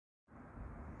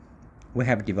we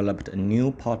have developed a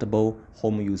new portable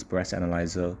home-use breath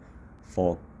analyzer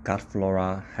for gut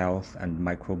flora, health, and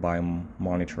microbiome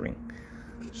monitoring.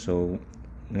 So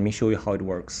let me show you how it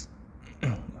works.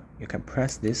 You can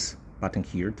press this button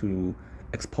here to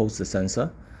expose the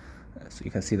sensor. So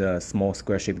you can see the small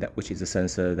square shape which is the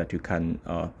sensor that you can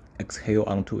exhale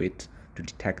onto it to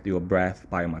detect your breath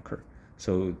biomarker.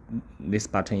 So this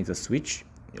button is a switch.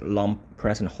 You long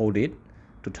press and hold it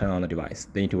to turn on the device.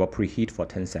 Then it will preheat for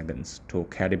 10 seconds to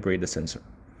calibrate the sensor.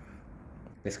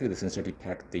 Basically, the sensor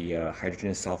detects the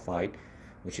hydrogen sulfide,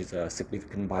 which is a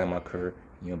significant biomarker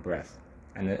in your breath.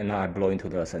 And now I blow into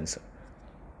the sensor.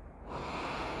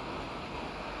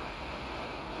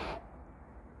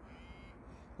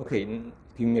 Okay,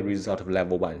 give me a result of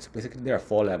level 1. So basically there are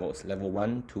 4 levels, level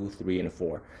 1, 2, 3, and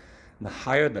 4. The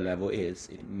higher the level is,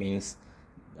 it means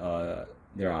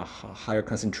there are higher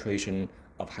concentration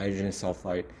of hydrogen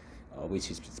sulfide,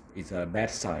 which is a bad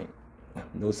sign.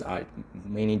 Those are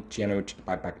mainly generated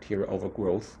by bacterial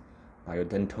overgrowth, by your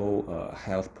dental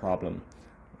health problem.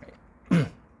 Right?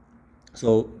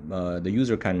 So the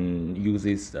user can use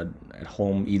this at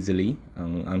home easily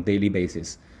on a daily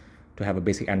basis to have a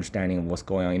basic understanding of what's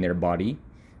going on in their body.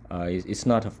 It's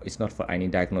not for any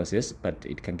diagnosis, but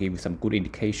it can give you some good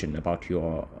indication about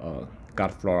your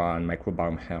gut flora and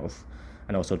microbiome health,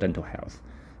 and also dental health.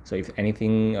 So if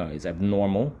anything is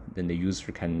abnormal, then the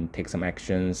user can take some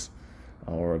actions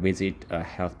or visit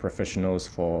health professionals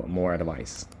for more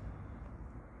advice.